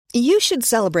You should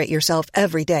celebrate yourself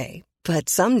every day, but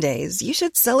some days you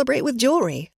should celebrate with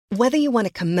jewelry. Whether you want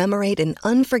to commemorate an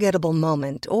unforgettable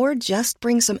moment or just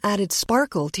bring some added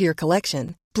sparkle to your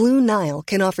collection, Blue Nile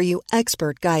can offer you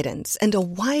expert guidance and a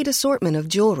wide assortment of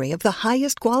jewelry of the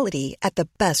highest quality at the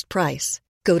best price.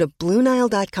 Go to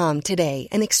BlueNile.com today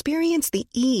and experience the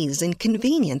ease and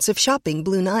convenience of shopping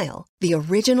Blue Nile, the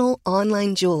original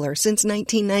online jeweler since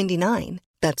 1999.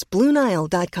 That's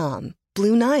BlueNile.com.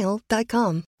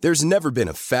 BlueNile.com. There's never been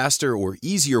a faster or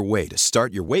easier way to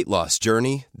start your weight loss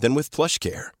journey than with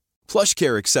PlushCare.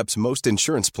 PlushCare accepts most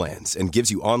insurance plans and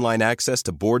gives you online access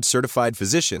to board-certified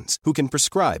physicians who can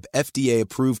prescribe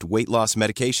FDA-approved weight loss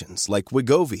medications like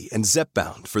Wegovy and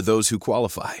Zepbound for those who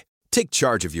qualify. Take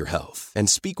charge of your health and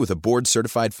speak with a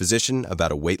board-certified physician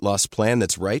about a weight loss plan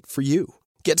that's right for you.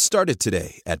 Get started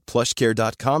today at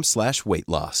plushcare.com/weight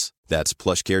loss. That's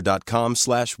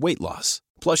plushcare.com/weight loss.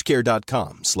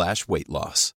 plushcare.com/weight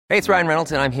loss. Hey, it's Ryan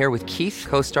Reynolds, and I'm here with Keith,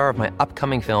 co-star of my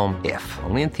upcoming film, If,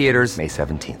 only in theaters May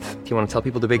 17th. Do you want to tell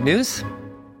people the big news?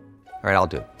 All right, I'll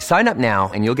do it. Sign up now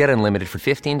and you'll get unlimited for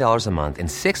 $15 a month and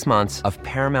 6 months of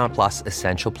Paramount Plus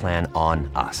Essential Plan on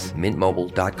us.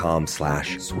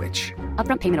 MintMobile.com/switch.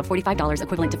 Upfront payment of $45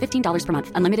 equivalent to $15 per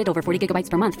month. Unlimited over 40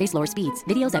 gigabytes per month. Face lower speeds.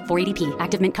 Videos at 480p.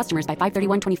 Active Mint customers by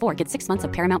 531.24 get 6 months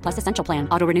of Paramount Plus Essential Plan.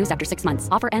 Auto renews after 6 months.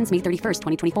 Offer ends May 31st,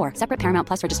 2024. Separate Paramount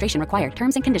Plus registration required.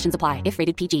 Terms and conditions apply if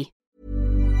rated PG.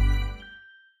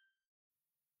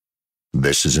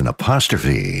 This is an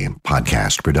Apostrophe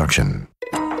podcast production.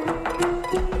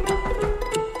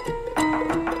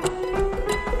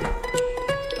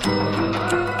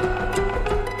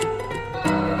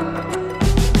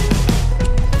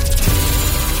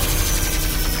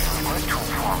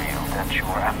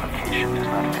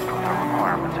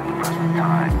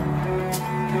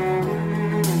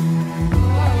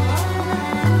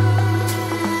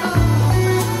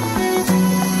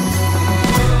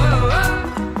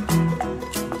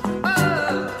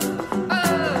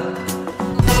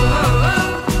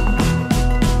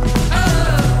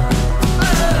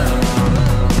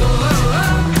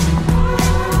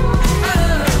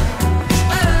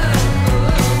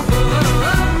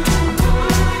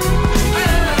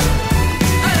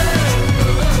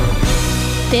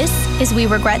 This is We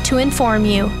Regret to Inform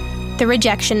You, the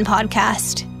Rejection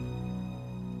Podcast.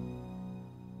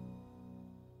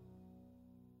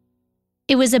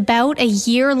 It was about a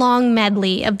year-long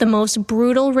medley of the most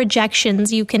brutal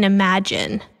rejections you can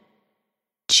imagine.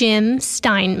 Jim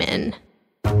Steinman.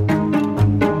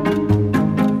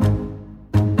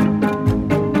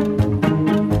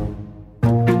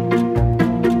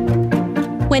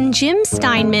 When Jim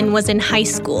Steinman was in high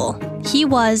school, he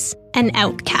was an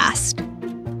outcast.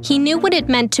 He knew what it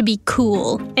meant to be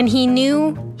cool, and he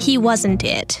knew he wasn't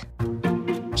it.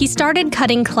 He started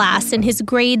cutting class and his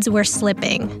grades were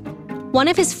slipping. One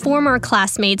of his former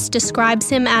classmates describes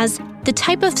him as the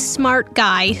type of smart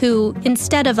guy who,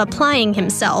 instead of applying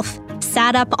himself,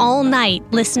 sat up all night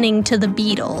listening to the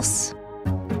Beatles.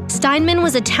 Steinman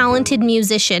was a talented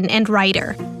musician and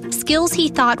writer, skills he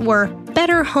thought were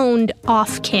better honed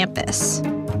off campus.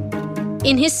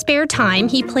 In his spare time,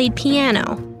 he played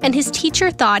piano, and his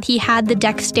teacher thought he had the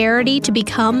dexterity to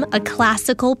become a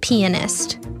classical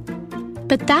pianist.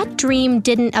 But that dream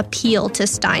didn't appeal to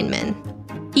Steinman.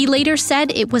 He later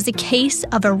said it was a case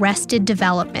of arrested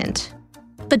development.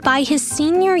 But by his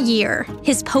senior year,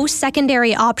 his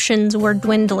post-secondary options were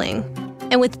dwindling.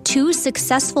 And with 2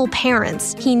 successful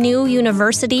parents, he knew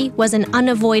university was an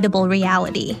unavoidable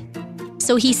reality.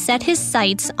 So he set his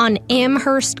sights on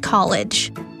Amherst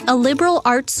College, a liberal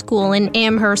arts school in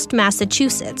Amherst,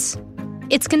 Massachusetts.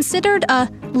 It's considered a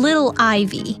little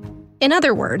Ivy. In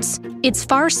other words, it's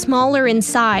far smaller in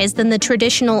size than the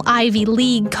traditional Ivy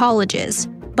League colleges,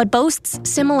 but boasts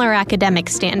similar academic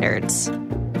standards.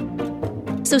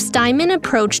 So Steinman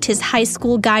approached his high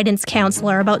school guidance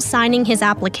counselor about signing his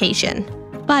application,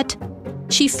 but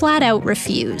she flat out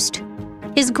refused.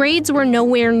 His grades were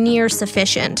nowhere near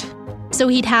sufficient, so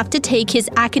he'd have to take his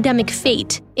academic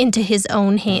fate into his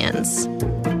own hands.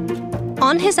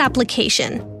 On his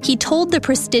application, he told the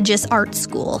prestigious art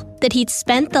school that he'd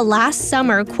spent the last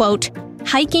summer, quote,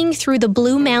 hiking through the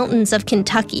Blue Mountains of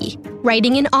Kentucky,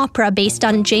 writing an opera based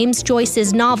on James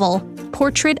Joyce's novel,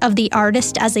 Portrait of the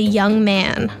Artist as a Young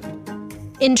Man.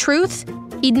 In truth,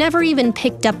 he'd never even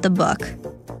picked up the book.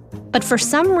 But for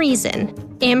some reason,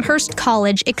 Amherst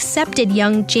College accepted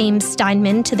young James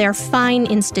Steinman to their fine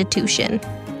institution.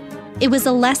 It was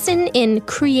a lesson in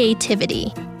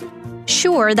creativity.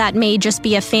 Sure, that may just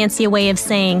be a fancy way of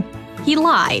saying he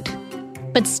lied.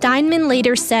 But Steinman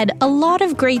later said a lot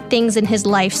of great things in his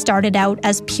life started out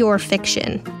as pure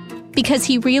fiction. because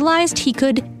he realized he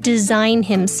could design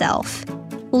himself,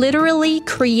 literally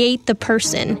create the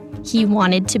person he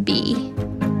wanted to be.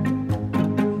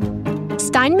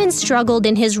 Steinman struggled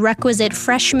in his requisite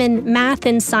freshman math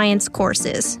and science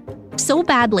courses, so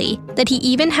badly that he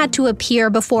even had to appear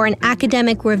before an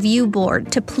academic review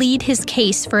board to plead his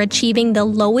case for achieving the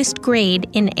lowest grade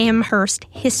in Amherst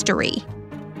history.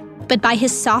 But by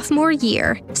his sophomore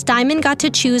year, Steinman got to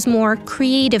choose more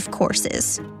creative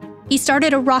courses. He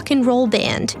started a rock and roll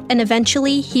band, and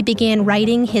eventually he began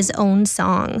writing his own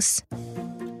songs.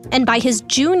 And by his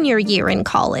junior year in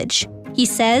college, he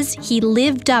says he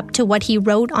lived up to what he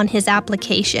wrote on his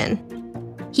application.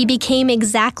 He became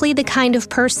exactly the kind of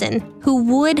person who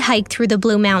would hike through the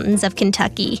Blue Mountains of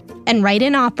Kentucky and write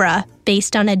an opera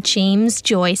based on a James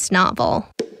Joyce novel.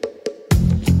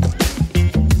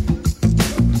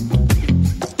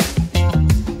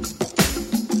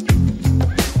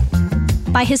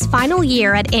 By his final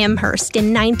year at Amherst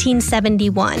in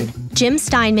 1971, Jim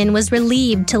Steinman was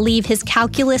relieved to leave his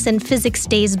calculus and physics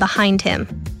days behind him.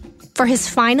 For his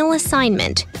final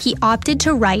assignment, he opted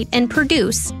to write and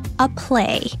produce a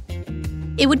play.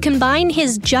 It would combine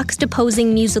his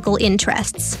juxtaposing musical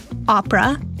interests,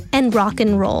 opera and rock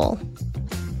and roll.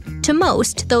 To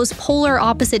most, those polar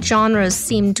opposite genres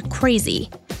seemed crazy.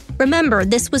 Remember,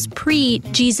 this was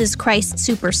pre-Jesus Christ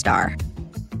Superstar.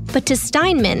 But to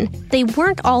Steinman, they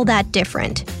weren't all that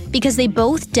different because they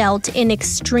both dealt in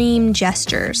extreme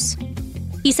gestures.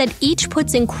 He said each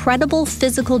puts incredible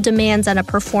physical demands on a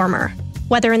performer,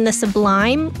 whether in the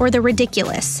sublime or the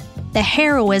ridiculous, the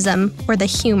heroism or the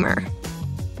humor.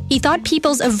 He thought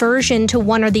people's aversion to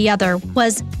one or the other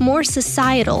was more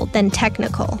societal than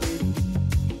technical.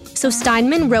 So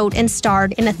Steinman wrote and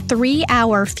starred in a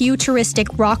 3-hour futuristic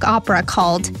rock opera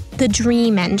called The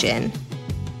Dream Engine.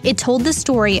 It told the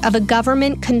story of a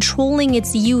government controlling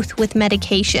its youth with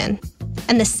medication,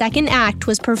 and the second act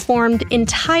was performed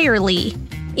entirely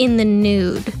in the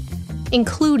nude,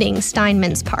 including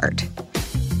Steinman's part.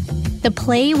 The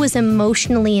play was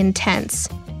emotionally intense,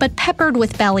 but peppered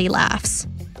with belly laughs.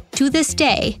 To this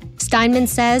day, Steinman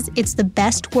says it's the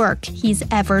best work he's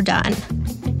ever done.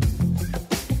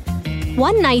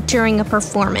 One night during a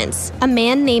performance, a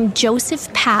man named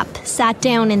Joseph Papp sat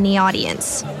down in the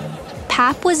audience.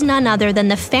 Papp was none other than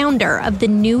the founder of the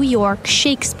New York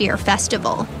Shakespeare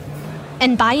Festival.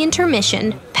 And by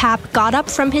intermission, Papp got up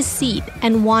from his seat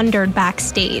and wandered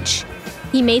backstage.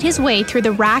 He made his way through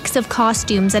the racks of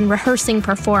costumes and rehearsing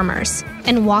performers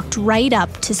and walked right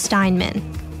up to Steinman.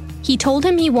 He told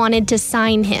him he wanted to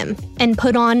sign him and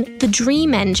put on The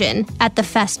Dream Engine at the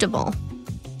festival.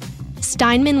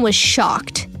 Steinman was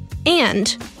shocked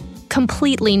and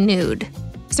completely nude,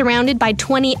 surrounded by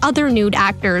 20 other nude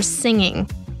actors singing.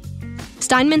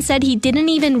 Steinman said he didn't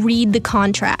even read the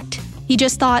contract. He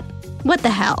just thought, what the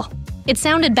hell? It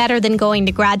sounded better than going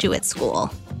to graduate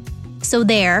school. So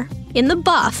there, in the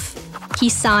buff, he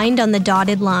signed on the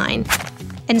dotted line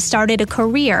and started a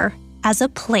career as a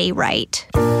playwright.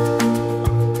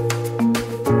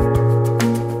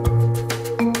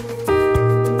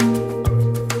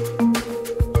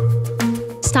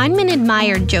 Steinman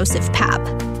admired Joseph Papp.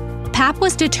 Papp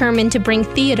was determined to bring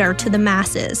theater to the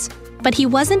masses, but he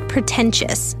wasn't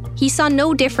pretentious. He saw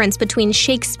no difference between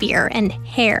Shakespeare and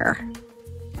hair.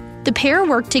 The pair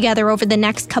worked together over the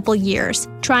next couple years,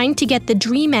 trying to get the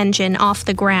Dream Engine off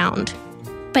the ground.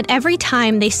 But every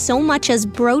time they so much as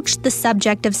broached the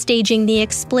subject of staging the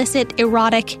explicit,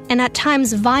 erotic, and at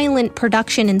times violent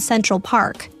production in Central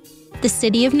Park, the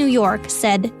city of New York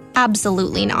said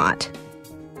absolutely not.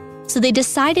 So they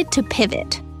decided to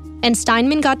pivot, and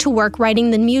Steinman got to work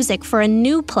writing the music for a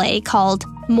new play called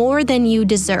More Than You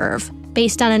Deserve,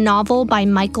 based on a novel by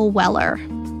Michael Weller.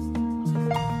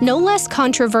 No less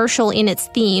controversial in its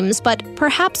themes, but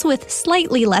perhaps with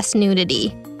slightly less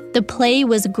nudity, the play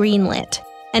was greenlit,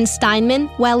 and Steinman,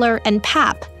 Weller, and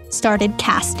Papp started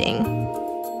casting.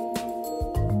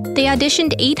 They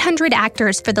auditioned 800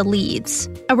 actors for the leads,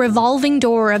 a revolving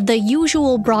door of the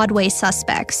usual Broadway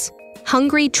suspects,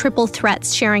 hungry triple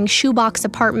threats sharing shoebox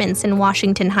apartments in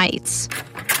Washington Heights.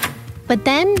 But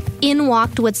then in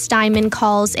walked what Steinman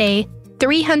calls a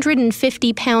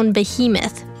 350-pound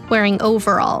behemoth wearing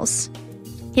overalls.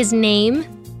 His name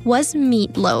was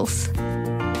Meat Loaf.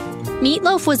 Meat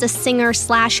Loaf was a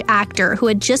singer/actor who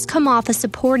had just come off a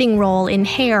supporting role in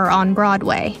Hair on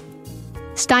Broadway.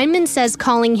 Steinman says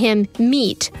calling him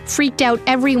Meat freaked out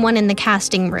everyone in the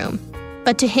casting room,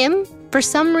 but to him, for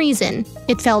some reason,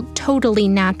 it felt totally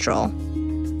natural.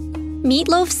 Meat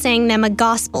Loaf sang them a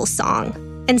gospel song,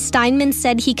 and Steinman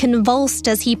said he convulsed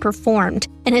as he performed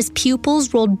and his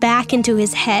pupils rolled back into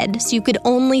his head so you could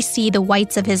only see the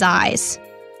whites of his eyes.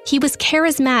 He was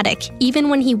charismatic even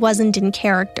when he wasn't in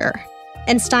character,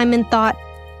 and Steinman thought,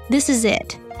 this is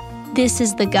it. This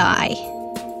is the guy.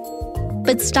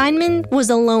 But Steinman was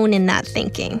alone in that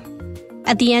thinking.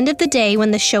 At the end of the day,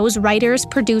 when the show's writers,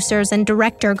 producers, and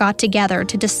director got together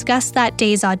to discuss that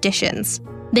day's auditions,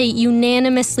 they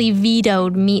unanimously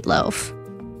vetoed Meat Loaf.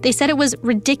 They said it was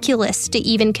ridiculous to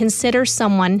even consider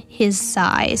someone his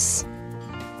size.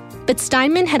 But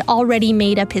Steinman had already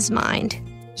made up his mind.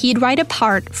 He'd write a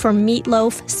part for Meat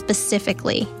Loaf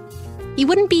specifically. He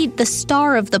wouldn't be the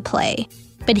star of the play,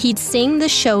 but he'd sing the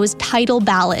show's title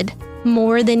ballad,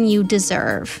 More Than You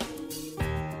Deserve.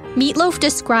 Meat Loaf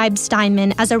described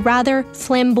Steinman as a rather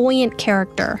flamboyant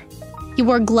character. He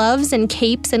wore gloves and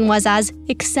capes and was as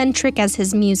eccentric as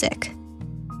his music.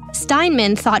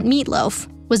 Steinman thought Meat Loaf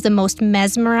was the most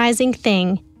mesmerizing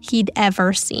thing he'd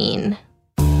ever seen.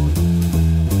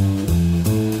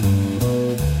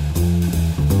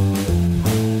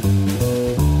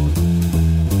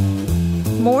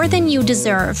 More Than You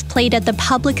Deserve played at the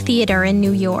Public Theater in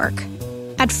New York.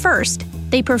 At first,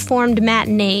 they performed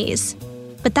matinees,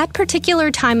 but that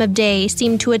particular time of day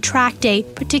seemed to attract a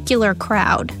particular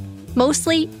crowd,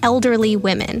 mostly elderly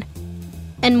women.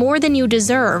 And More Than You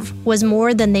Deserve was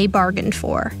more than they bargained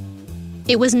for.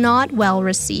 It was not well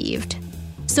received.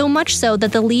 So much so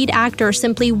that the lead actor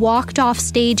simply walked off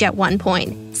stage at one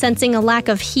point, sensing a lack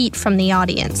of heat from the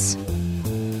audience.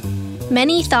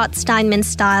 Many thought Steinman's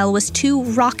style was too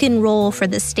rock and roll for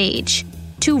the stage,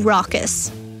 too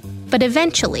raucous. But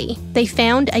eventually, they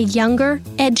found a younger,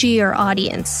 edgier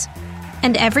audience.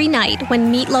 And every night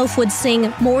when Meat Loaf would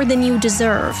sing More Than You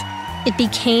Deserve, it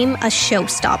became a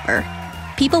showstopper.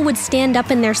 People would stand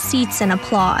up in their seats and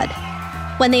applaud.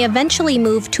 When they eventually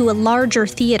moved to a larger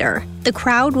theater, the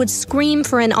crowd would scream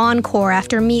for an encore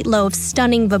after Meat Loaf's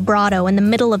stunning vibrato in the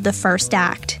middle of the first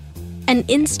act. An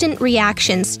instant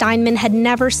reaction Steinman had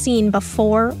never seen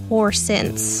before or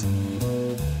since.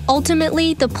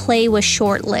 Ultimately, the play was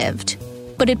short-lived,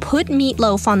 but it put Meat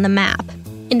Loaf on the map.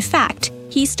 In fact,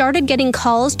 he started getting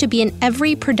calls to be in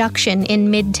every production in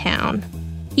Midtown.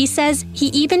 He says he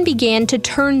even began to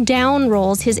turn down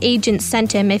roles his agent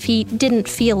sent him if he didn't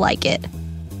feel like it.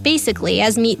 Basically,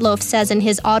 as Meat Loaf says in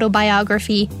his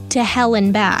autobiography, To Hell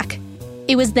and Back,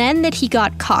 it was then that he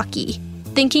got cocky,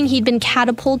 thinking he'd been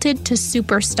catapulted to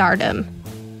superstardom.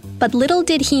 But little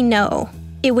did he know,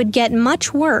 it would get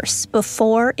much worse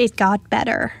before it got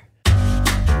better.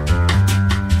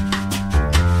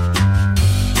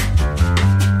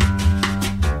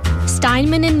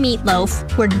 Steinman and Meat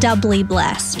Loaf were doubly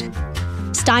blessed.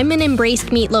 Steinman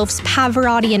embraced Meat Loaf's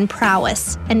Pavarottian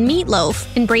prowess, and Meat Loaf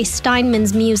embraced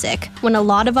Steinman's music when a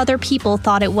lot of other people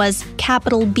thought it was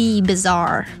capital B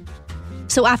bizarre.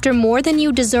 So after More Than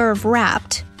You Deserve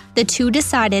wrapped, the two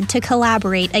decided to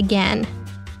collaborate again.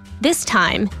 This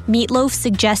time, Meat Loaf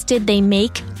suggested they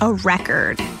make a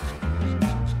record.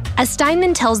 As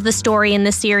Steinman tells the story in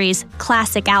the series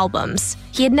Classic Albums,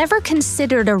 he had never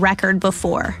considered a record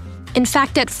before. In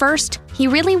fact, at first, he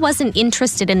really wasn't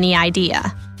interested in the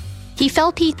idea. He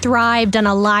felt he thrived on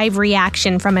a live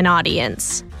reaction from an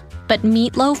audience. But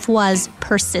Meat Loaf was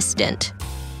persistent.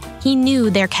 He knew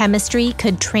their chemistry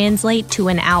could translate to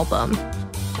an album.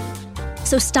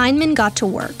 So Steinman got to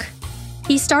work.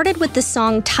 He started with the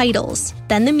song titles,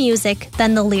 then the music,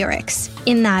 then the lyrics,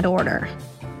 in that order.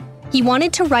 He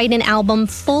wanted to write an album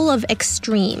full of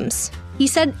extremes. He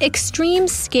said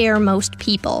extremes scare most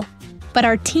people, but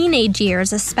our teenage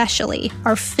years especially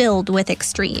are filled with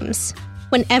extremes,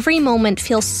 when every moment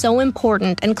feels so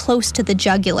important and close to the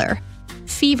jugular.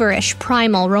 Feverish,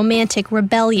 primal, romantic,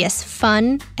 rebellious,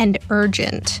 fun, and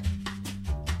urgent.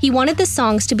 He wanted the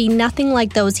songs to be nothing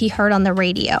like those he heard on the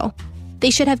radio. They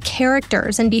should have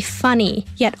characters and be funny,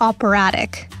 yet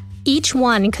operatic. Each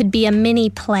one could be a mini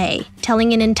play,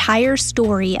 telling an entire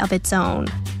story of its own.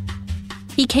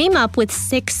 He came up with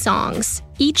 6 songs,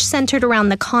 each centered around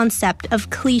the concept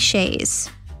of cliches.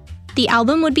 The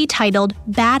album would be titled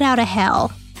Bat Outta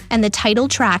Hell, and the title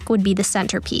track would be the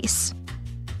centerpiece.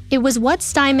 It was what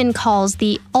Steinman calls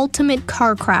the ultimate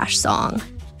car crash song.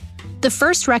 The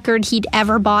first record he'd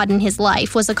ever bought in his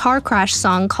life was a car crash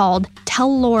song called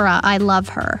Tell Laura I Love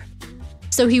Her.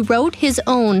 So he wrote his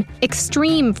own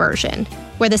extreme version,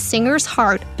 where the singer's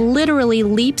heart literally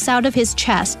leaps out of his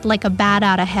chest like a bat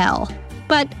out of hell,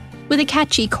 but with a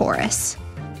catchy chorus.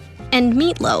 And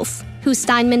Meat Loaf, who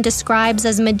Steinman describes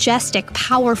as majestic,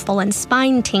 powerful, and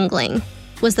spine-tingling,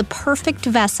 was the perfect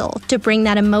vessel to bring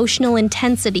that emotional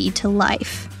intensity to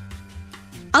life.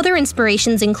 Other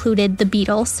inspirations included the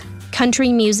Beatles,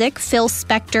 country music, Phil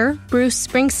Spector, Bruce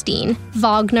Springsteen,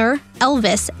 Wagner,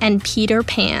 Elvis, and Peter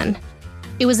Pan.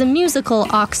 It was a musical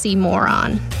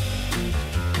oxymoron.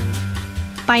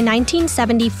 By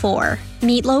 1974,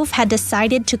 Meat Loaf had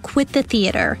decided to quit the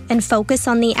theater and focus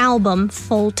on the album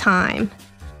full-time.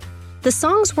 The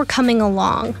songs were coming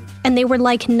along, and they were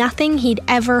like nothing he'd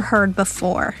ever heard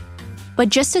before. But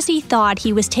just as he thought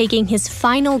he was taking his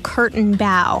final curtain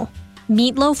bow,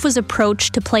 Meat Loaf was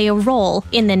approached to play a role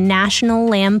in the National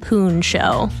Lampoon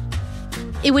Show.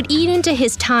 It would eat into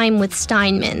his time with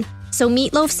Steinman, so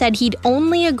Meat Loaf said he'd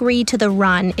only agree to the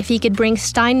run if he could bring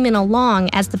Steinman along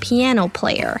as the piano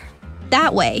player.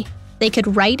 That way, they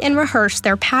could write and rehearse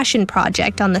their passion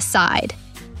project on the side.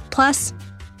 Plus,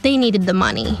 they needed the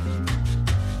money.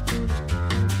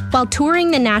 While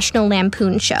touring the National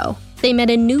Lampoon Show, they met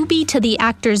a newbie to the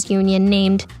Actors Union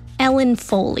named Ellen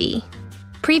Foley.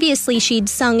 Previously, she'd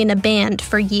sung in a band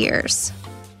for years.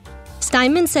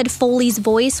 Steinman said Foley's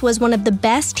voice was one of the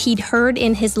best he'd heard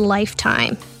in his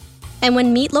lifetime. And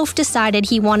when Meat Loaf decided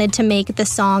he wanted to make the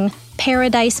song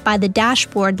Paradise by the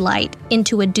Dashboard Light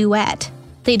into a duet,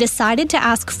 they decided to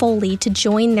ask Foley to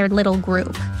join their little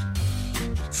group.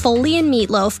 Foley and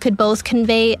Meat Loaf could both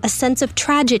convey a sense of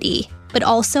tragedy, but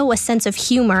also a sense of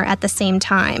humor at the same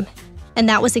time. And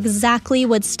that was exactly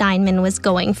what Steinman was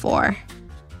going for.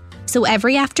 So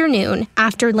every afternoon,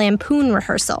 after Lampoon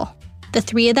rehearsal, the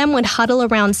three of them would huddle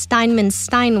around Steinman's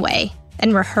Steinway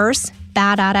and rehearse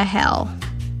Bat Outta Hell.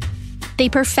 They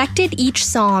perfected each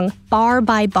song bar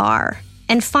by bar,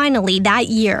 and finally that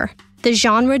year, the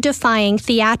genre-defying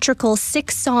theatrical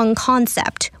 6-song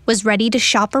concept was ready to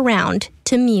shop around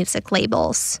to music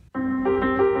labels.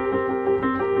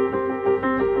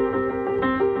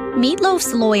 Meat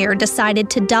Loaf's lawyer decided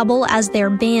to double as their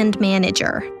band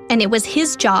manager, and it was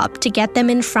his job to get them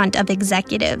in front of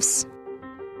executives.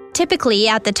 Typically,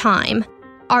 at the time,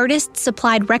 artists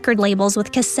supplied record labels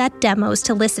with cassette demos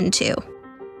to listen to.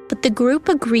 But the group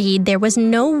agreed there was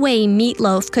no way Meat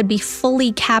Loaf could be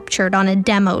fully captured on a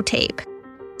demo tape.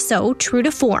 So, true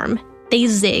to form, they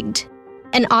zigged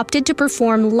and opted to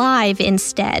perform live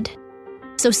instead.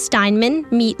 So Steinman,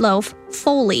 Meat Loaf,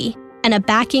 Foley, and a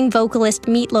backing vocalist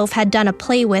Meat Loaf had done a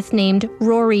play with named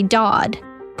Rory Dodd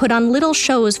put on little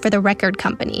shows for the record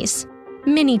companies,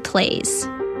 mini plays.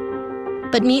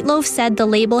 But Meat Loaf said the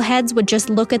label heads would just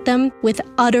look at them with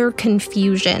utter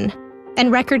confusion.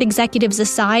 And record executives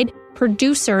aside,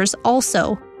 producers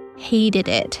also hated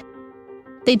it.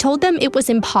 They told them it was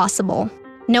impossible.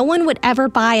 No one would ever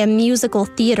buy a musical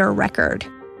theater record.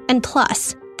 And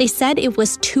plus, they said it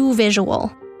was too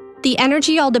visual. The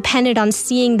energy all depended on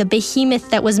seeing the behemoth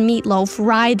that was Meat Loaf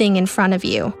writhing in front of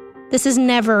you. This is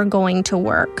never going to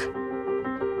work.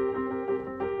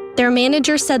 Their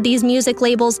manager said these music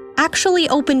labels actually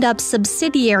opened up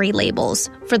subsidiary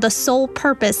labels for the sole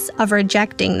purpose of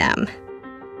rejecting them.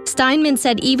 Steinman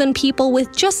said even people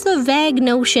with just the vague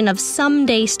notion of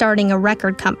someday starting a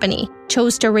record company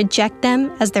chose to reject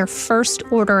them as their first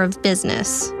order of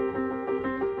business.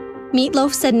 Meat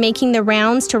Loaf said making the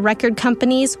rounds to record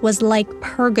companies was like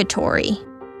purgatory.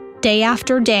 Day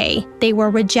after day, they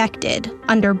were rejected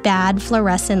under bad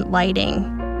fluorescent lighting.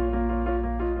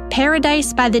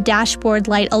 Paradise by the Dashboard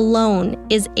Light alone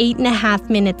is 8.5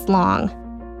 minutes long,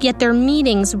 yet their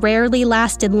meetings rarely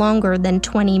lasted longer than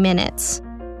 20 minutes.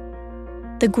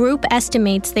 The group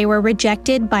estimates they were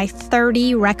rejected by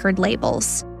 30 record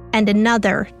labels and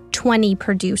another 20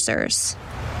 producers.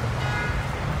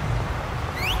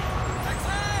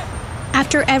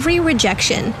 After every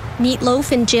rejection, Meat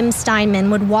Loaf and Jim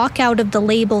Steinman would walk out of the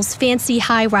label's fancy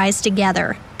high-rise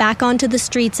together, back onto the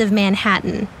streets of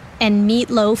Manhattan, and Meat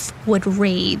Loaf would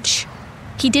rage.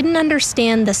 He didn't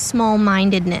understand the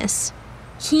small-mindedness.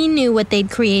 He knew what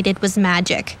they'd created was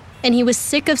magic, and he was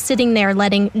sick of sitting there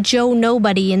letting Joe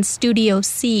Nobody in Studio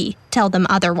C tell them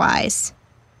otherwise.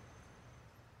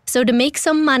 So to make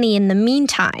some money in the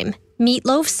meantime, Meat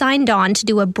Loaf signed on to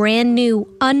do a brand new,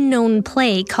 unknown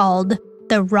play called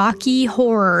The Rocky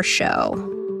Horror Show.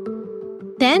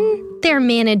 Then their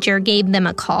manager gave them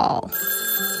a call.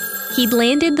 He'd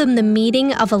landed them the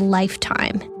meeting of a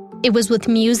lifetime. It was with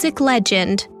music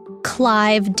legend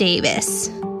Clive Davis.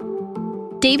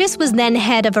 Davis was then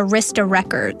head of Arista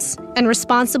Records and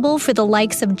responsible for the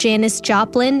likes of Janis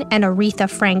Joplin and Aretha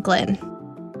Franklin.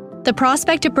 The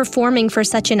prospect of performing for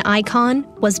such an icon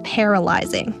was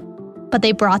paralyzing, but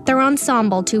they brought their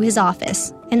ensemble to his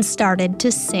office and started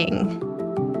to sing.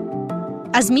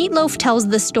 As Meat Loaf tells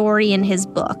the story in his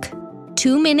book,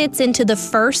 2 minutes into the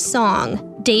first song,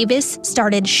 Davis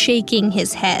started shaking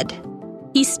his head.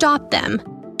 He stopped them,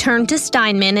 turned to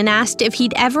Steinman and asked if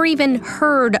he'd ever even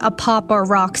heard a pop or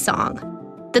rock song,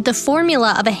 that the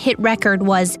formula of a hit record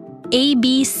was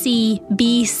ABCBCC,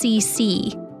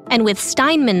 and with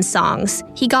Steinman's songs,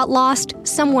 he got lost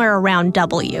somewhere around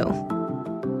W.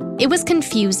 It was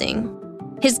confusing.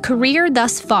 His career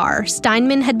thus far,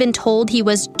 Steinman had been told he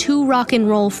was too rock and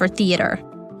roll for theater.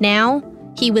 Now,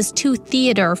 he was too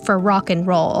theater for rock and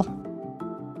roll.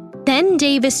 Then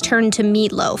Davis turned to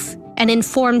Meat Loaf and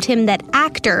informed him that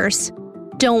actors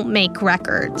don't make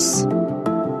records.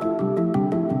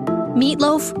 Meat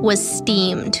Loaf was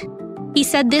steamed. He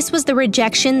said this was the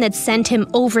rejection that sent him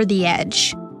over the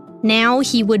edge. Now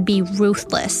he would be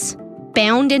ruthless,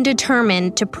 bound and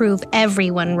determined to prove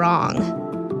everyone wrong.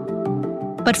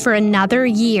 But for another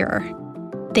year,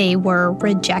 they were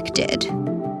rejected.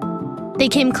 They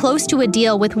came close to a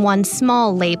deal with one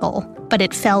small label, but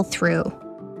it fell through.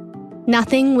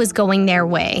 Nothing was going their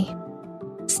way.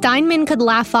 Steinman could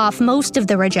laugh off most of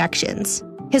the rejections.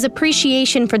 His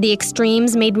appreciation for the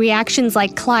extremes made reactions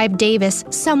like Clive Davis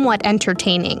somewhat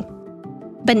entertaining.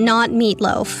 But not Meat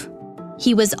Loaf.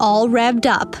 He was all revved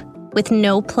up with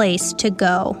no place to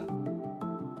go.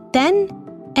 Then,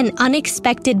 an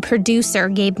unexpected producer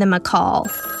gave them a call.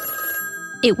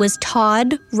 It was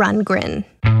Todd Rundgren.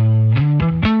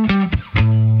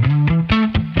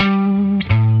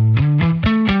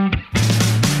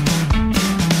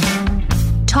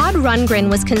 Todd Rundgren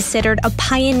was considered a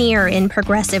pioneer in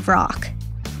progressive rock.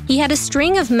 He had a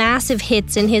string of massive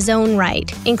hits in his own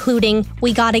right, including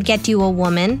We Gotta Get You a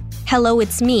Woman, Hello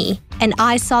It's Me, and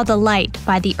I Saw the Light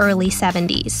by the early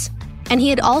 70s. And he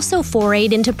had also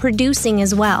forayed into producing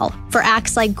as well, for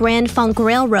acts like Grand Funk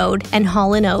Railroad and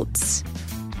Hall & Oates.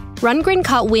 Rundgren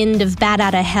caught wind of Bat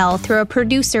Outta Hell through a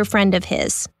producer friend of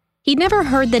his. He'd never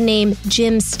heard the name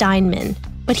Jim Steinman,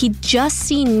 but he'd just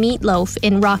seen Meat Loaf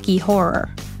in Rocky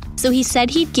Horror, so he said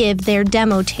he'd give their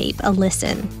demo tape a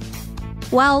listen.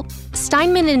 Well,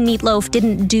 Steinman and Meat Loaf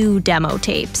didn't do demo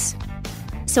tapes.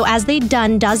 So as they'd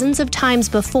done dozens of times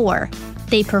before,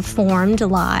 they performed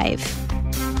live.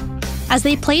 As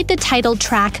they played the title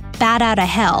track, Bat Outta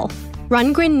Hell,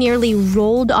 Rundgren nearly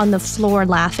rolled on the floor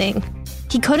laughing.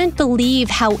 He couldn't believe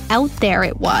how out there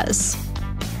it was.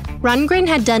 Rundgren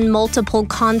had done multiple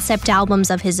concept albums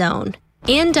of his own,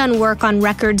 and done work on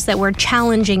records that were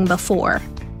challenging before.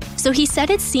 So he said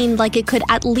it seemed like it could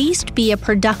at least be a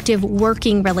productive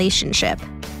working relationship.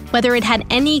 Whether it had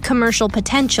any commercial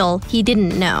potential, he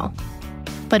didn't know.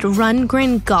 But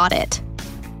Rundgren got it.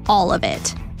 All of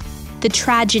it. The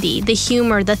tragedy, the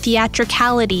humor, the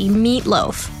theatricality, Meat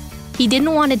Loaf. He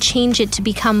didn't want to change it to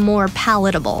become more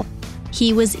palatable.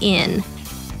 He was in.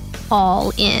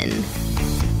 All in.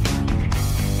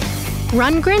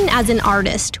 Rundgren, as an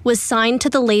artist, was signed to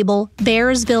the label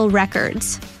Bearsville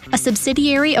Records, a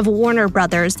subsidiary of Warner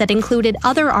Brothers that included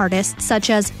other artists such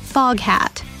as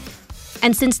Foghat.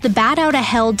 And since the Bat Outta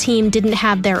Hell team didn't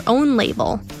have their own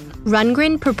label,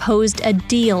 Rundgren proposed a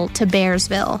deal to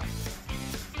Bearsville.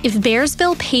 If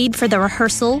Bearsville paid for the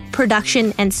rehearsal,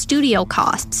 production, and studio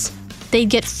costs, they'd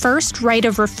get first right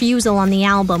of refusal on the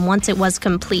album once it was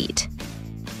complete.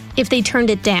 If they turned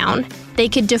it down, they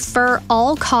could defer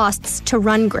all costs to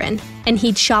Rundgren, and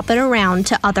he'd shop it around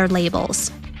to other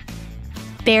labels.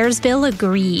 Bearsville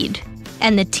agreed,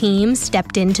 and the team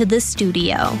stepped into the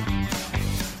studio.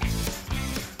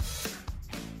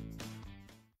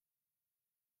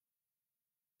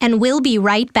 And we'll be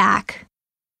right back.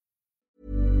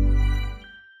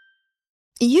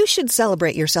 You should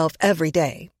celebrate yourself every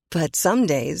day, but some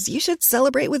days you should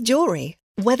celebrate with jewelry.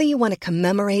 Whether you want to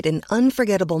commemorate an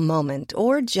unforgettable moment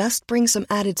or just bring some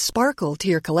added sparkle to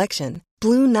your collection,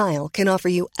 Blue Nile can offer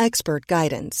you expert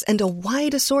guidance and a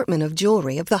wide assortment of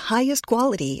jewelry of the highest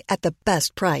quality at the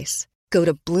best price. Go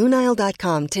to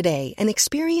BlueNile.com today and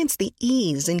experience the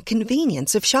ease and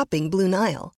convenience of shopping Blue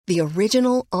Nile, the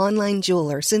original online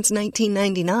jeweler since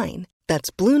 1999. That's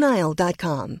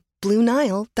BlueNile.com.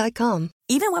 BlueNile.com.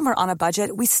 Even when we're on a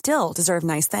budget, we still deserve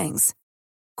nice things.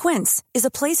 Quince is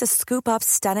a place to scoop up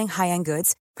stunning high-end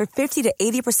goods for 50 to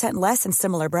 80% less than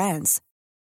similar brands.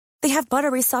 They have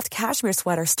buttery soft cashmere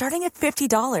sweaters starting at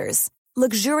 $50,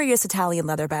 luxurious Italian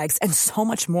leather bags, and so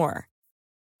much more.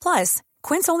 Plus,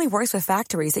 Quince only works with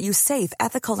factories that use safe,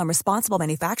 ethical, and responsible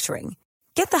manufacturing.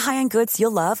 Get the high-end goods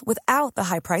you'll love without the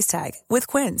high price tag with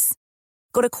Quince.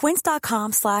 Go to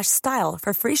quince.com/style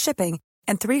for free shipping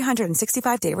and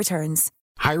 365-day returns.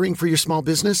 Hiring for your small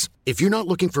business? If you're not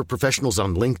looking for professionals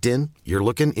on LinkedIn, you're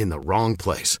looking in the wrong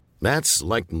place. That's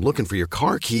like looking for your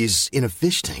car keys in a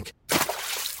fish tank.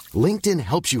 LinkedIn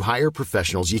helps you hire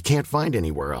professionals you can't find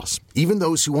anywhere else, even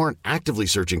those who aren't actively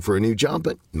searching for a new job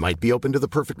but might be open to the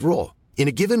perfect role. In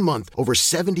a given month, over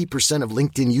 70% of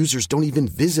LinkedIn users don't even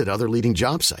visit other leading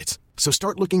job sites. So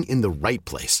start looking in the right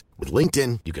place. With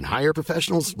LinkedIn, you can hire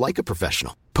professionals like a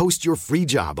professional. Post your free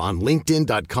job on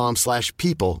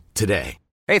linkedin.com/people today.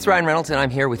 Hey, it's Ryan Reynolds, and I'm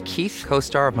here with Keith,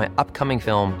 co-star of my upcoming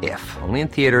film, If, only in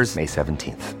theaters May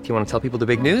 17th. Do you want to tell people the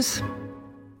big news?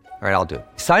 All right, I'll do it.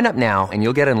 Sign up now and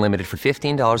you'll get unlimited for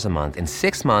 $15 a month and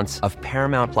 6 months of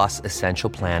Paramount Plus Essential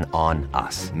Plan on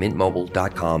us.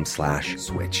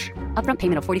 MintMobile.com/switch. Upfront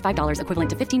payment of $45 equivalent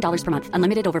to $15 per month.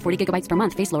 Unlimited over 40 gigabytes per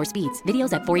month. Face lower speeds.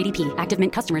 Videos at 480p. Active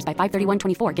Mint customers by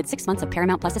 531.24 get 6 months of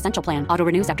Paramount Plus Essential Plan. Auto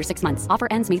renews after 6 months. Offer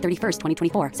ends May 31st,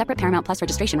 2024. Separate Paramount Plus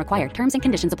registration required. Terms and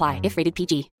conditions apply if rated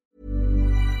PG.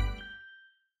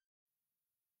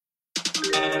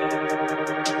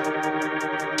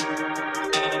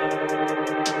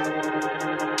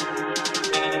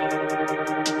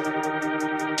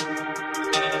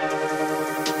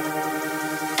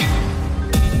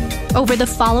 Over the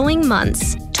following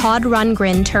months, Todd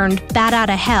Rundgren turned Bat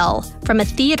Outta Hell from a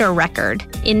theater record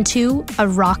into a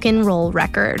rock and roll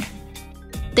record.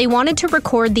 They wanted to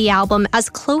record the album as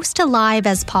close to live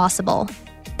as possible.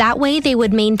 That way they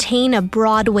would maintain a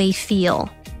Broadway feel.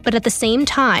 But at the same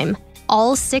time,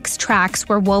 all 6 tracks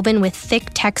were woven with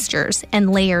thick textures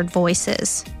and layered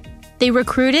voices. They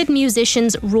recruited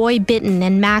musicians Roy Bittan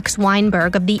and Max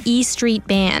Weinberg of the E Street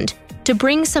Band to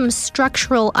bring some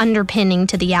structural underpinning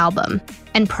to the album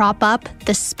and prop up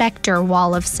the Spectre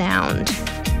wall of sound.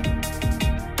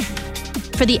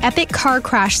 For the epic car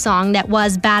crash song that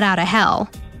was Bat Outta Hell,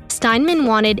 Steinman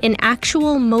wanted an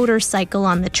actual motorcycle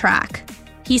on the track.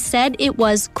 He said it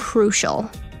was crucial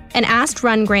and asked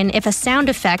Rundgren if a sound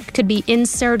effect could be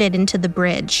inserted into the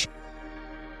bridge.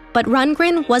 But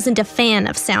Rundgren wasn't a fan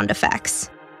of sound effects.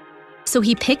 So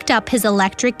he picked up his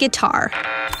electric guitar,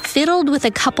 fiddled with a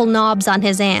couple knobs on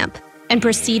his amp, and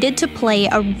proceeded to play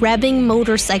a revving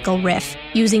motorcycle riff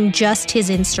using just his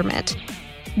instrument.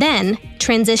 Then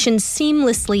transitioned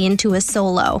seamlessly into a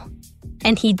solo.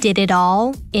 And he did it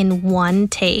all in one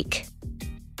take.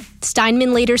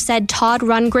 Steinman later said Todd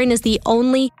Rundgren is the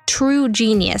only true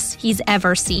genius he's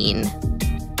ever seen.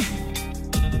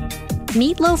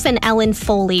 Meatloaf and Ellen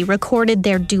Foley recorded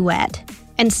their duet,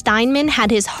 and Steinman had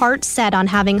his heart set on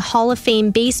having Hall of Fame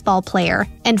baseball player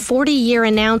and 40-year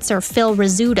announcer Phil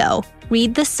Rizzuto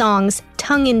read the song's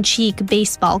tongue-in-cheek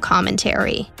baseball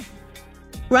commentary.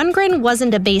 Rundgren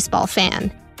wasn't a baseball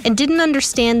fan and didn't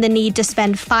understand the need to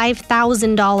spend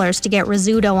 $5,000 to get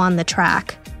Rizzuto on the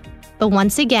track. But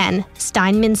once again,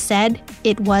 Steinman said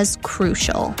it was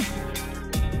crucial.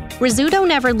 Rizzuto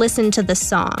never listened to the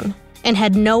song and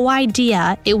had no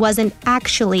idea it wasn't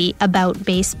actually about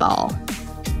baseball.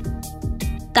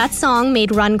 That song made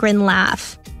Rundgren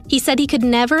laugh. He said he could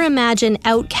never imagine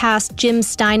outcast Jim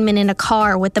Steinman in a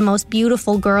car with the most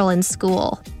beautiful girl in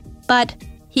school. But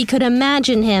he could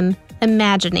imagine him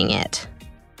imagining it.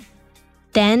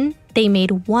 Then they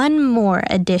made one more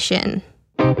addition.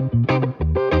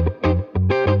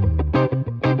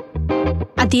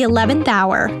 At the 11th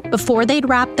hour, before they'd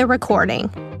wrapped the recording,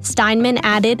 Steinman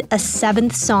added a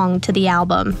 7th song to the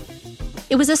album.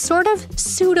 It was a sort of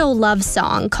pseudo-love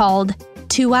song called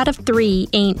 2 Out of 3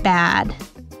 Ain't Bad.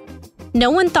 No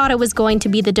one thought it was going to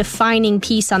be the defining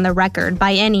piece on the record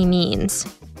by any means.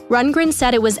 Rundgren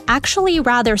said it was actually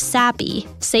rather sappy,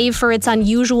 save for its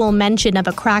unusual mention of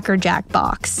a Cracker Jack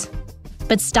box.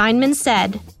 But Steinman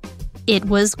said it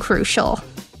was crucial.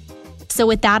 So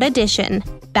with that addition,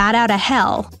 Bat Outta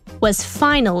Hell was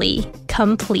finally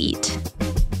complete.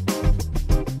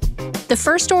 The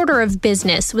first order of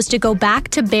business was to go back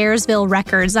to Bearsville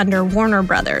Records under Warner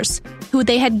Brothers, who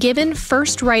they had given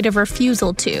first right of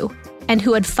refusal to, and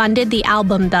who had funded the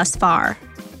album thus far.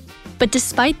 But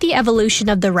despite the evolution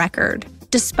of the record,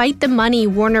 despite the money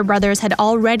Warner Brothers had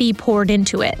already poured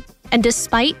into it, and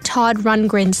despite Todd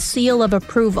Rundgren's seal of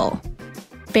approval,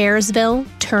 Bearsville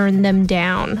turned them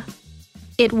down.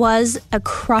 It was a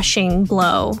crushing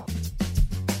blow.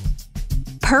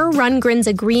 Per Rundgren's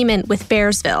agreement with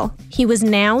Bearsville, he was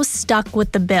now stuck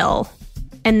with the bill,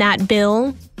 and that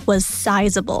bill was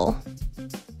sizable.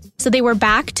 So they were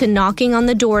back to knocking on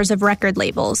the doors of record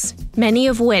labels, many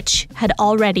of which had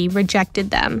already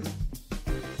rejected them.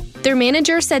 Their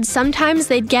manager said sometimes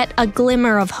they'd get a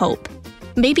glimmer of hope.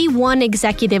 Maybe one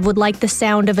executive would like the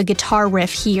sound of a guitar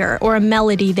riff here or a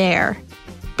melody there.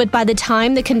 But by the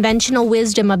time the conventional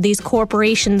wisdom of these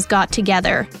corporations got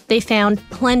together, they found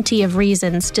plenty of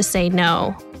reasons to say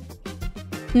no.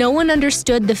 No one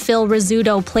understood the Phil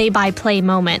Rizzuto play-by-play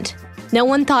moment. No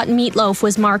one thought Meatloaf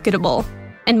was marketable.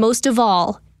 And most of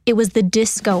all, it was the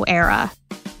disco era.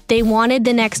 They wanted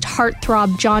the next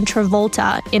heartthrob John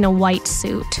Travolta in a white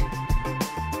suit.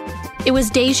 It was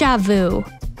déjà vu,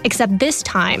 except this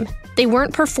time, they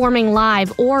weren't performing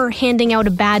live or handing out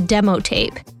a bad demo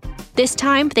tape. This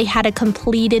time, they had a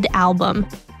completed album.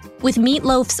 With Meat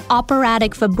Loaf's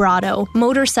operatic vibrato,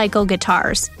 motorcycle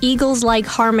guitars, Eagles-like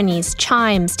harmonies,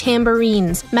 chimes,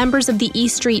 tambourines, members of the E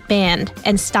Street Band,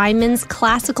 and Steinman's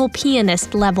classical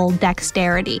pianist-level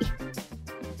dexterity.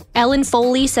 Ellen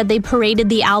Foley said they paraded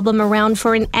the album around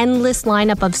for an endless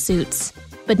lineup of suits,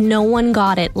 but no one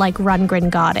got it like Rundgren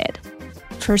got it.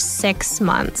 For 6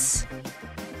 months.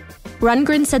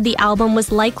 Rundgren said the album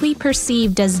was likely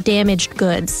perceived as damaged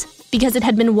goods because it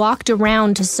had been walked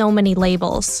around to so many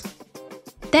labels.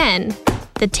 Then,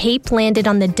 the tape landed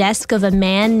on the desk of a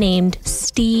man named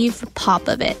Steve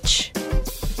Popovich.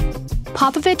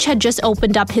 Popovich had just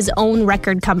opened up his own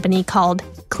record company called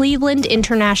Cleveland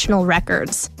International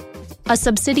Records, a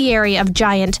subsidiary of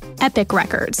giant Epic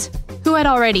Records, who had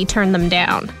already turned them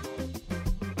down.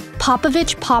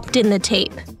 Popovich popped in the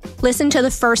tape, listened to the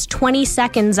first 20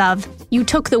 seconds of "You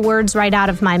Took the Words Right Out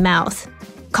of My Mouth,"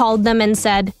 called them and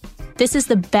said, "This is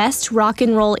the best rock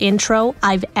and roll intro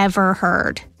I've ever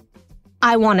heard.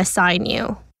 I want to sign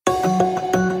you."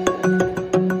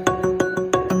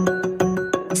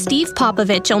 Steve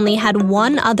Popovich only had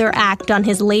one other act on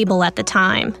his label at the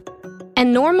time.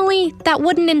 And normally, that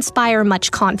wouldn't inspire much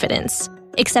confidence.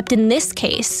 Except in this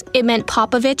case, it meant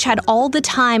Popovich had all the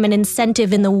time and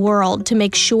incentive in the world to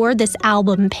make sure this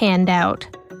album panned out.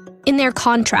 In their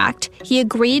contract, he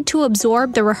agreed to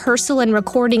absorb the rehearsal and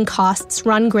recording costs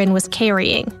Rundgren was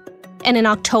carrying. And in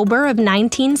October of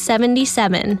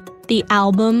 1977, the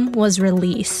album was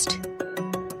released.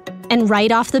 And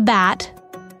right off the bat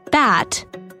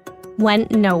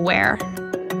went nowhere.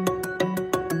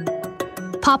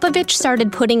 Popovich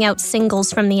started putting out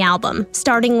singles from the album,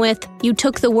 starting with "You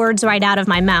Took the Words Right Out of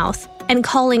My Mouth" and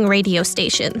calling radio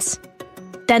stations.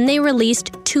 Then they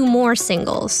released 2 more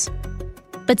singles.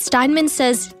 But Steinman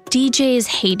says DJs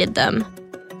hated them.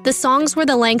 The songs were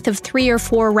the length of 3 or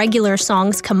 4 regular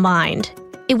songs combined.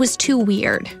 It was too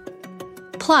weird.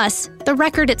 Plus, the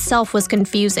record itself was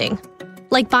confusing,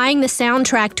 like buying the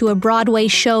soundtrack to a Broadway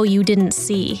show you didn't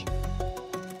see.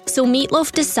 So Meat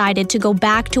Loaf decided to go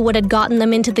back to what had gotten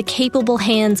them into the capable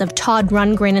hands of Todd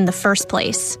Rundgren in the first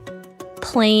place: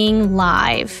 playing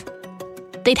live.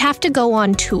 They'd have to go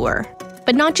on tour,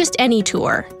 but not just any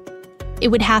tour. It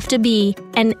would have to be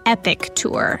an epic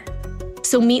tour.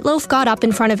 So Meat Loaf got up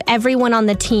in front of everyone on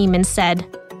the team and said,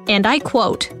 and I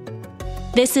quote,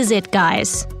 "This is it,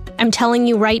 guys. I'm telling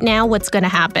you right now what's going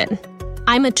to happen.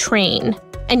 I'm a train,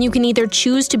 and you can either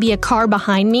choose to be a car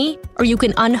behind me, or you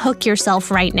can unhook yourself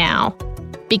right now,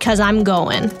 because I'm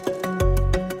going."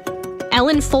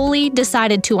 Ellen Foley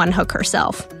decided to unhook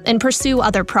herself and pursue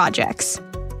other projects,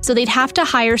 so they'd have to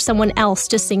hire someone else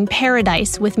to sing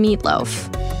Paradise with Meat Loaf.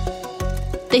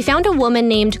 They found a woman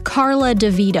named Carla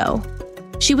DeVito.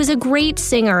 She was a great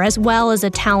singer as well as a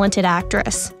talented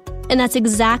actress, and that's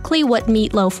exactly what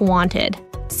Meat Loaf wanted,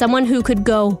 someone who could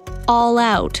go all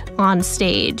out on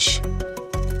stage.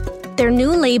 Their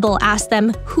new label asked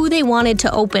them who they wanted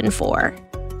to open for.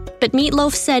 But Meat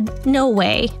Loaf said no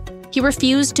way. He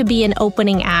refused to be an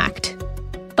opening act.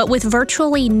 But with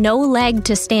virtually no leg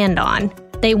to stand on,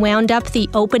 they wound up the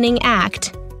opening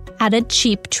act at a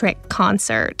Cheap Trick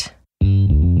concert.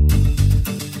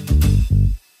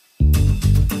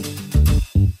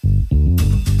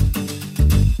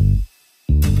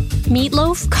 Meat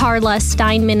Loaf, Carla,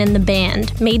 Steinman, and the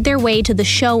band made their way to the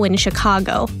show in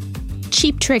Chicago,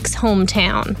 Cheap Trick's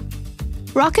hometown.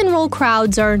 Rock and roll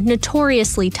crowds are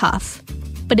notoriously tough,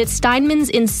 but at Steinman's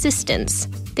insistence,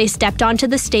 they stepped onto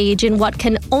the stage in what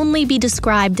can only be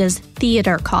described as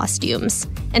theater costumes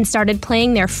and started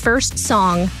playing their first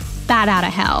song, Bat Outta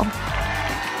Hell.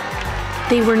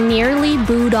 They were nearly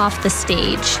booed off the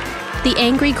stage. The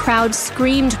angry crowd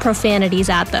screamed profanities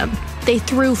at them. They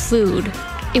threw food.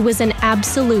 It was an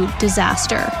absolute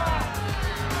disaster.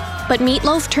 But Meat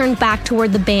Loaf turned back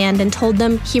toward the band and told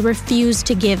them he refused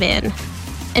to give in.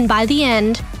 And by the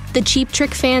end, the Cheap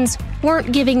Trick fans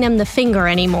weren't giving them the finger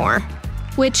anymore,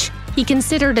 which he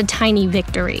considered a tiny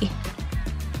victory.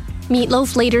 Meat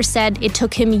Loaf later said it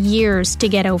took him years to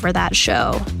get over that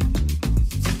show.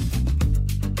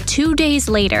 2 days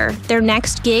later, their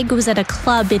next gig was at a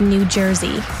club in New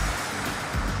Jersey.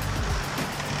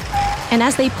 And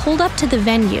as they pulled up to the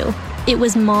venue, it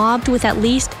was mobbed with at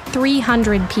least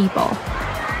 300 people.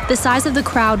 The size of the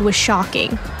crowd was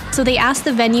shocking, so they asked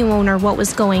the venue owner what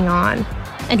was going on,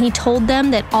 and he told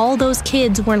them that all those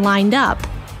kids were lined up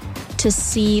to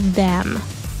see them.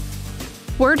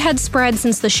 Word had spread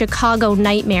since the Chicago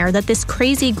nightmare that this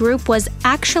crazy group was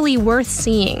actually worth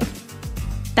seeing.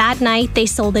 That night, they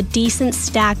sold a decent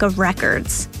stack of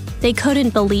records. They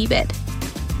couldn't believe it.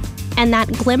 And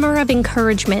that glimmer of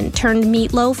encouragement turned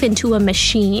Meat Loaf into a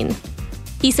machine.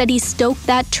 He said he stoked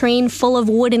that train full of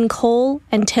wood and coal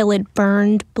until it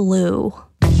burned blue.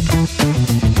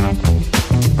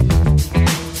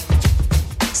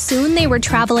 Soon they were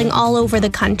traveling all over the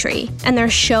country, and their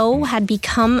show had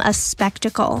become a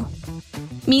spectacle.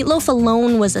 Meat Loaf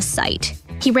alone was a sight.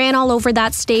 He ran all over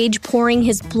that stage, pouring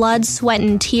his blood, sweat,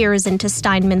 and tears into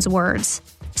Steinman's words.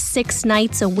 6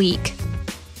 nights a week.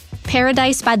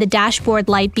 Paradise by the Dashboard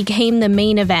Light became the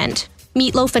main event.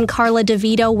 Meat Loaf and Carla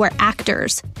DeVito were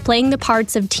actors, playing the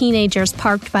parts of teenagers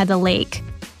parked by the lake,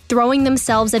 throwing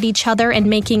themselves at each other and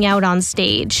making out on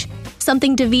stage.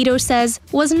 Something DeVito says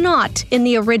was not in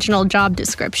the original job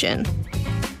description.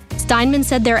 Steinman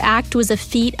said their act was a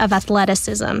feat of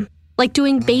athleticism, like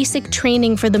doing basic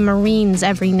training for the Marines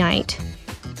every night.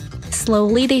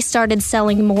 Slowly, they started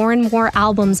selling more and more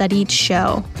albums at each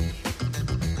show.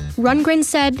 Rundgren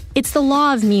said, "It's the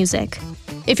law of music.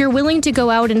 If you're willing to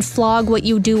go out and flog what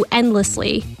you do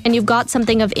endlessly, and you've got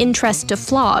something of interest to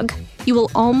flog, you will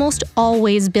almost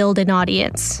always build an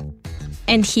audience."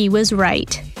 And he was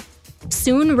right.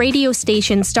 Soon, radio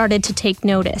stations started to take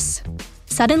notice.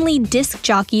 Suddenly, disc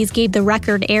jockeys gave the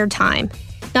record airtime.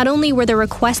 Not only were the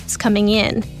requests coming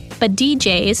in, but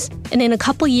DJs, and in a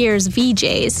couple years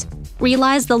VJs,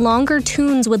 realized the longer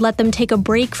tunes would let them take a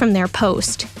break from their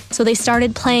post, so they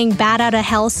started playing Bat Outta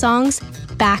Hell songs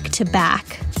back to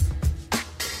back.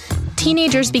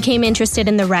 Teenagers became interested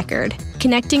in the record,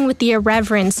 connecting with the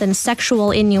irreverence and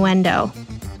sexual innuendo.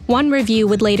 One review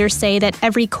would later say that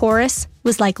every chorus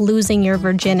was like losing your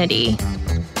virginity.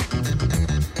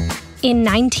 In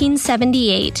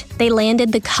 1978, they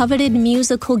landed the coveted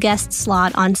musical guest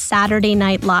slot on Saturday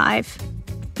Night Live.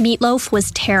 Meat Loaf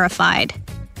was terrified.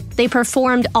 They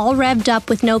performed All Revved Up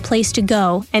with No Place to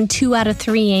Go, and 2 out of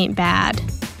 3 Ain't Bad.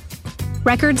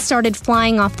 Records started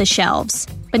flying off the shelves,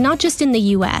 but not just in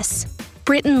the US.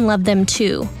 Britain loved them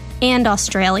too, and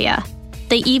Australia.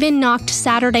 They even knocked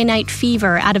Saturday Night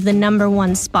Fever out of the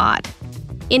 #1 spot.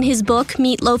 In his book,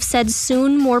 Meat Loaf said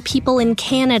soon more people in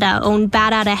Canada owned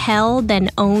Bat Outta Hell than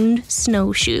owned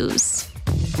snowshoes.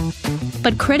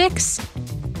 But critics?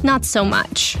 Not so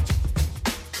much.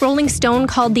 Rolling Stone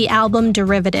called the album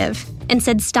derivative and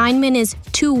said Steinman is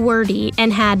too wordy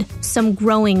and had some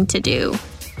growing to do.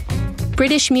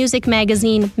 British music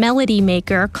magazine Melody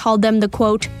Maker called them the,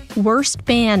 quote, worst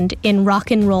band in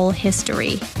rock and roll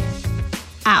history.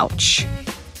 Ouch.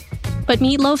 But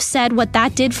Meat Loaf said what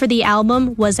that did for the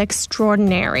album was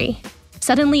extraordinary.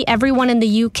 Suddenly, everyone in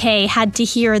the UK had to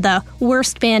hear the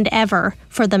worst band ever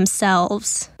for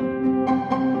themselves.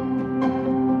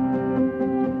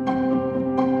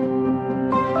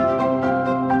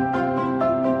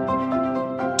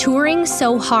 Touring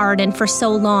so hard and for so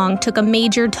long took a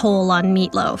major toll on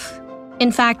Meat Loaf.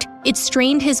 In fact, it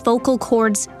strained his vocal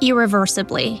cords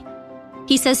irreversibly.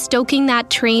 He says stoking that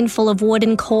train full of wood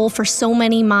and coal for so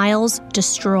many miles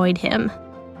destroyed him.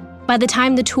 By the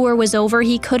time the tour was over,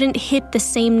 he couldn't hit the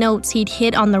same notes he'd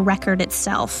hit on the record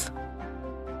itself.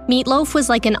 Meat Loaf was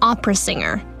like an opera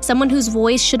singer, someone whose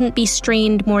voice shouldn't be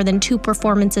strained more than 2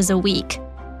 performances a week.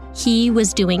 He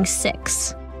was doing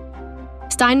 6.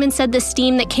 Steinman said the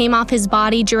steam that came off his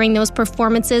body during those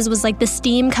performances was like the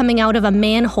steam coming out of a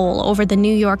manhole over the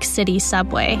New York City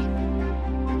subway.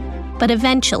 But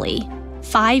eventually,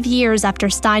 5 years after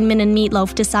Steinman and Meat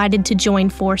Loaf decided to join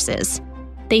forces,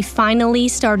 they finally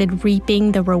started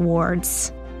reaping the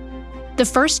rewards. The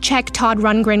first check Todd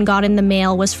Rundgren got in the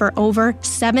mail was for over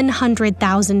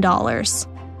 $700,000.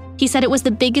 He said it was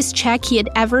the biggest check he had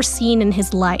ever seen in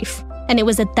his life, and it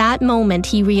was at that moment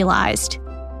he realized,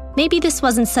 maybe this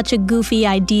wasn't such a goofy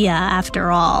idea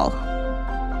after all.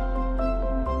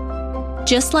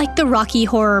 Just like the Rocky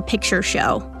Horror Picture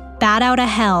Show, Bat Outta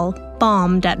Hell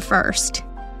bombed at first.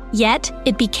 Yet,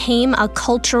 it became a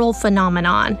cultural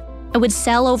phenomenon and would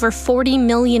sell over 40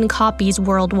 million copies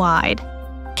worldwide,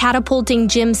 catapulting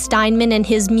Jim Steinman and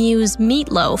his muse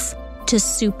Meat Loaf to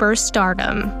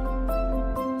superstardom.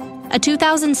 A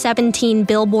 2017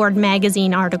 Billboard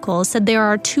magazine article said there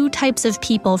are 2 types of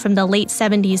people from the late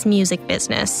 70s music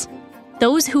business.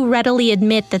 Those who readily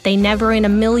admit that they never in a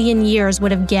million years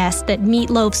would have guessed that Meat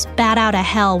Loaf's Bat Outta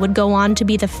Hell would go on to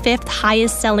be the 5th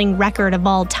highest-selling record of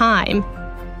all time.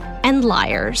 And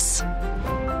liars.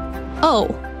 Oh,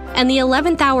 and the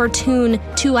 11th hour tune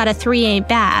 2 out of 3 Ain't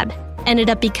Bad ended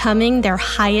up becoming their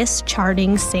highest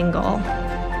charting single.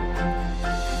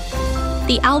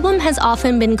 The album has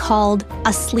often been called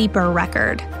a sleeper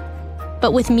record.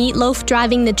 But with Meat Loaf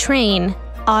driving the train,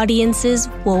 audiences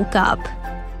woke up.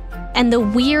 and the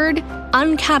weird,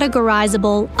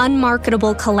 uncategorizable,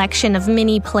 unmarketable collection of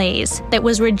mini plays that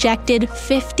was rejected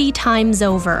 50 times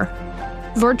over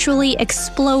virtually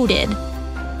exploded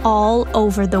all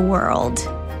over the world.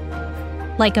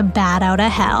 Like a bat out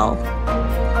of hell.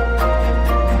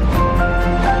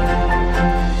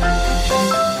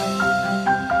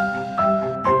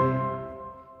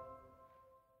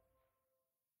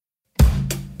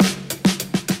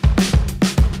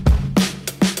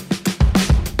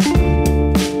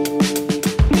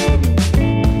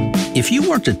 If you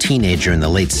weren't a teenager in the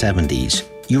late 70s,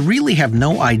 you really have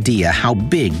no idea how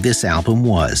big this album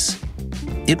was.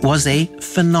 It was a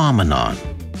phenomenon.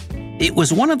 It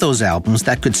was one of those albums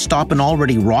that could stop an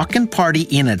already rockin' party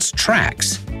in its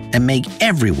tracks and make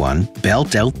everyone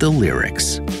belt out the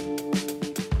lyrics.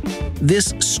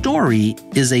 This story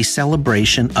is a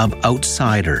celebration of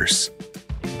outsiders.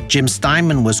 Jim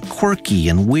Steinman was quirky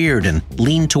and weird and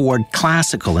leaned toward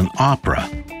classical and opera.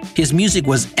 His music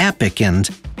was epic and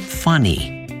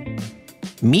funny.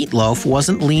 Meat Loaf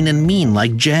wasn't lean and mean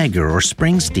like Jagger or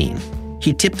Springsteen.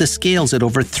 He tipped the scales at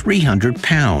over 300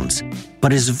 pounds,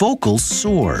 but his vocals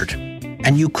soared,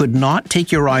 and you could not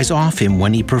take your eyes off him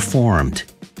when he performed.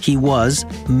 He was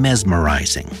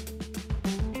mesmerizing.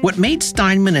 What made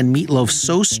Steinman and Meat Loaf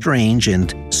so strange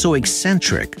and so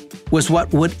eccentric was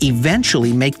what would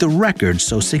eventually make the record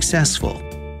so successful.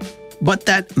 But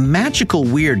that magical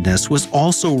weirdness was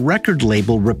also record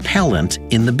label repellent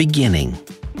in the beginning.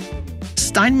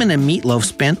 Steinman and Meat Loaf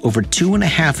spent over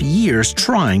 2.5 years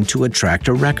trying to attract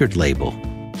a record label.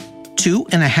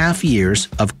 2.5 years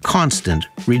of constant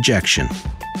rejection.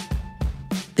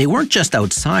 They weren't just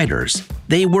outsiders,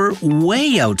 they were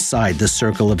way outside the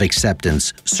circle of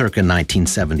acceptance circa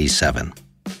 1977.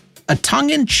 A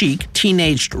tongue-in-cheek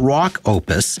teenaged rock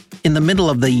opus in the middle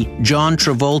of the John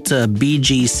Travolta Bee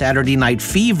Gees Saturday Night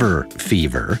Fever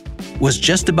was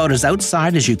just about as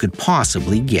outside as you could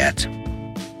possibly get.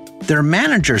 Their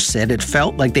manager said it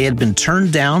felt like they had been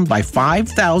turned down by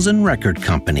 5,000 record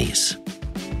companies.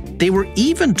 They were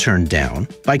even turned down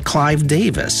by Clive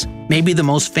Davis, maybe the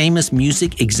most famous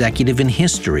music executive in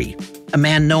history, a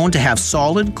man known to have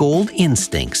solid gold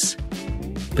instincts.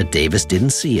 But Davis didn't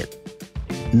see it.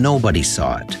 Nobody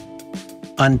saw it.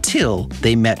 Until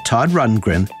they met Todd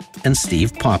Rundgren and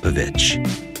Steve Popovich.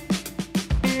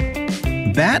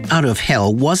 Bat Out of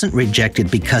Hell wasn't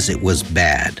rejected because it was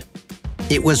bad.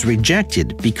 It was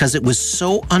rejected because it was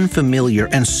so unfamiliar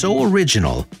and so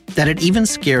original that it even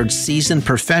scared seasoned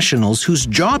professionals whose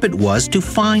job it was to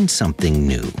find something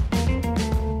new.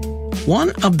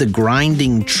 One of the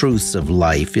grinding truths of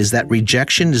life is that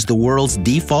rejection is the world's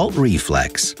default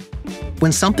reflex.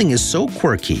 When something is so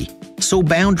quirky, so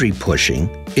boundary-pushing,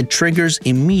 it triggers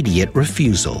immediate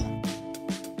refusal.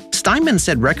 Steinman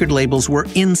said record labels were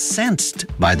incensed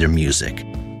by their music.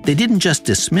 They didn't just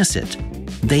dismiss it,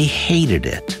 they hated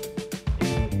it.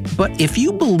 But if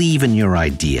you believe in your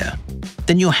idea,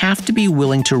 then you have to be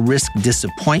willing to risk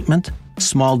disappointment,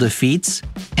 small defeats,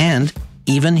 and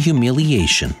even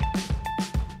humiliation.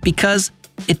 Because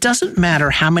it doesn't matter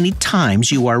how many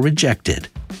times you are rejected.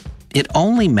 It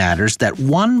only matters that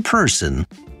one person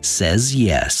says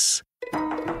yes.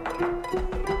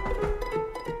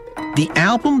 The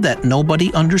album that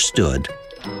nobody understood,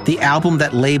 the album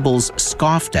that labels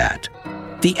scoffed at,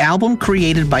 the album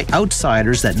created by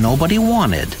outsiders that nobody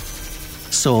wanted,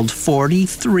 sold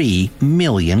 43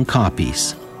 million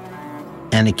copies.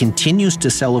 And it continues to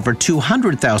sell over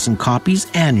 200,000 copies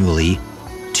annually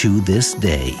to this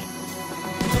day.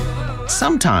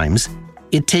 Sometimes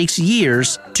it takes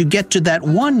years to get to that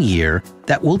 1 year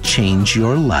that will change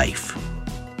your life.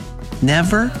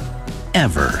 Never,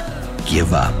 ever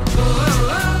give up.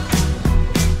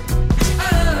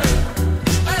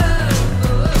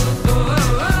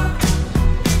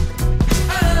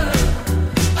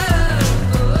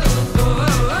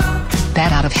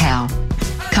 Bat Out of Hell.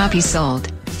 Copies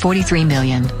sold, 43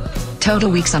 million. Total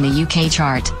weeks on the UK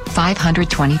chart,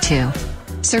 522.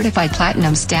 Certified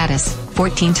platinum status,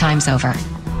 14 times over.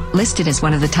 Listed as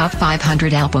one of the top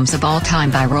 500 albums of all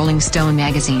time by Rolling Stone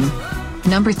magazine.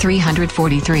 Number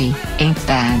 343, Ain't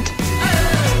Bad.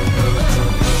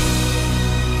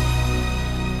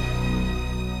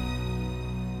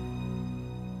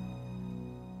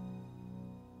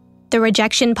 The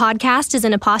Rejection Podcast is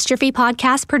an Apostrophe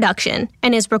Podcast production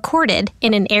and is recorded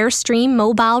in an Airstream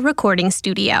mobile recording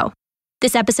studio.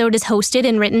 This episode is hosted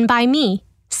and written by me,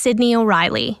 Sydney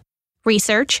O'Reilly.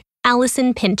 Research,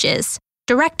 Allison Pinches.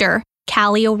 Director,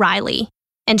 Callie O'Reilly.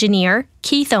 Engineer,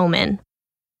 Keith Oman.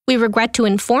 We regret to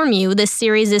inform you this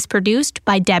series is produced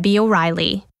by Debbie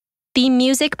O'Reilly. Theme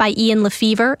music by Ian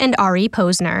Lefevre and Ari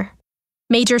Posner.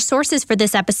 Major sources for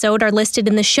this episode are listed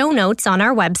in the show notes on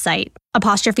our website,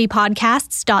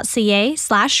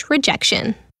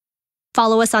 apostrophepodcasts.ca/rejection.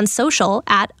 Follow us on social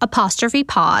at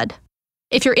 @apostrophepod.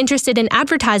 If you're interested in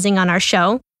advertising on our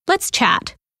show, let's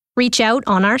chat. Reach out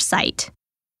on our site.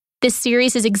 This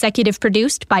series is executive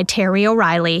produced by Terry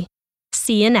O'Reilly.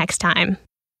 See you next time.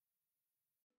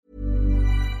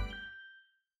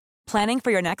 Planning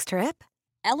for your next trip?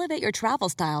 Elevate your travel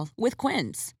style with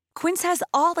Quince. Quince has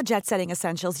all the jet-setting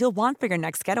essentials you'll want for your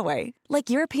next getaway, like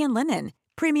European linen,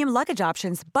 premium luggage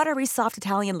options, buttery soft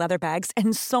Italian leather bags,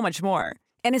 and so much more.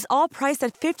 And is all priced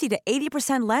at 50 to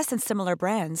 80% less than similar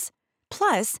brands.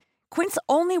 Plus, Quince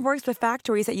only works with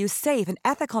factories that use safe and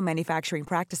ethical manufacturing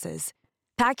practices.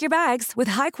 Pack your bags with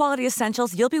high-quality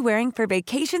essentials you'll be wearing for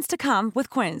vacations to come with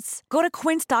Quince. Go to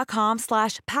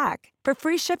quince.com/pack for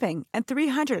free shipping and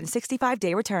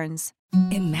 365-day returns.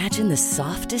 Imagine the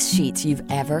softest sheets you've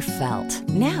ever felt.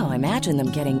 Now imagine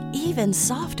them getting even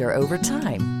softer over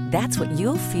time. That's what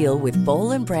you'll feel with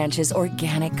Boll & Branch's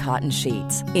organic cotton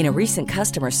sheets. In a recent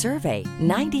customer survey,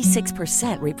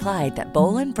 96% replied that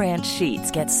Boll & Branch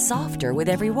sheets get softer with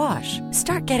every wash.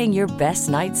 Start getting your best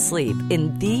night's sleep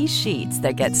in these sheets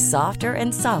that get softer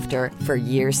and softer for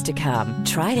years to come.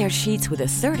 Try their sheets with a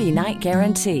 30-night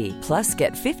guarantee. Plus,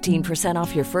 get 15%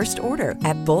 off your first order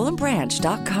at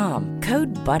bollandbranch.com.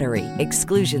 Code BUTTERY.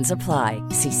 Exclusions apply.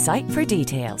 See site for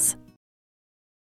details.